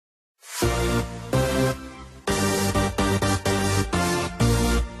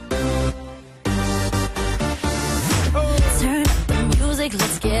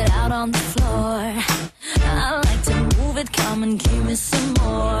on the floor. I like to move it, come and give me some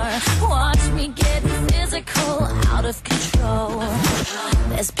more. Watch me get physical, out of control.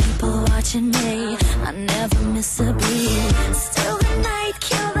 There's people watching me, I never miss a beat. Still the night,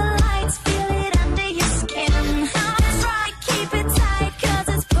 kill the lights, feel it under your skin. Try, keep it tight, cause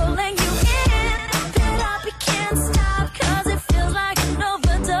it's pulling you in. Pump it up, you can't stop, cause it feels like an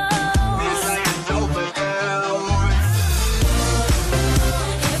overdose.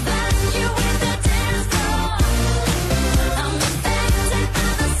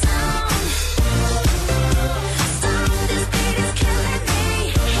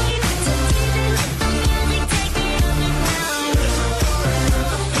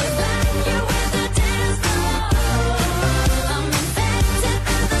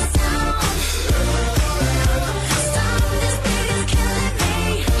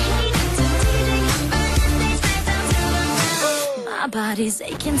 My body's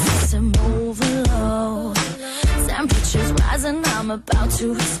aching, system overload. Temperature's rising, I'm about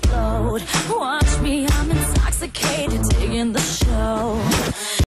to explode. Watch me, I'm intoxicated, digging the show.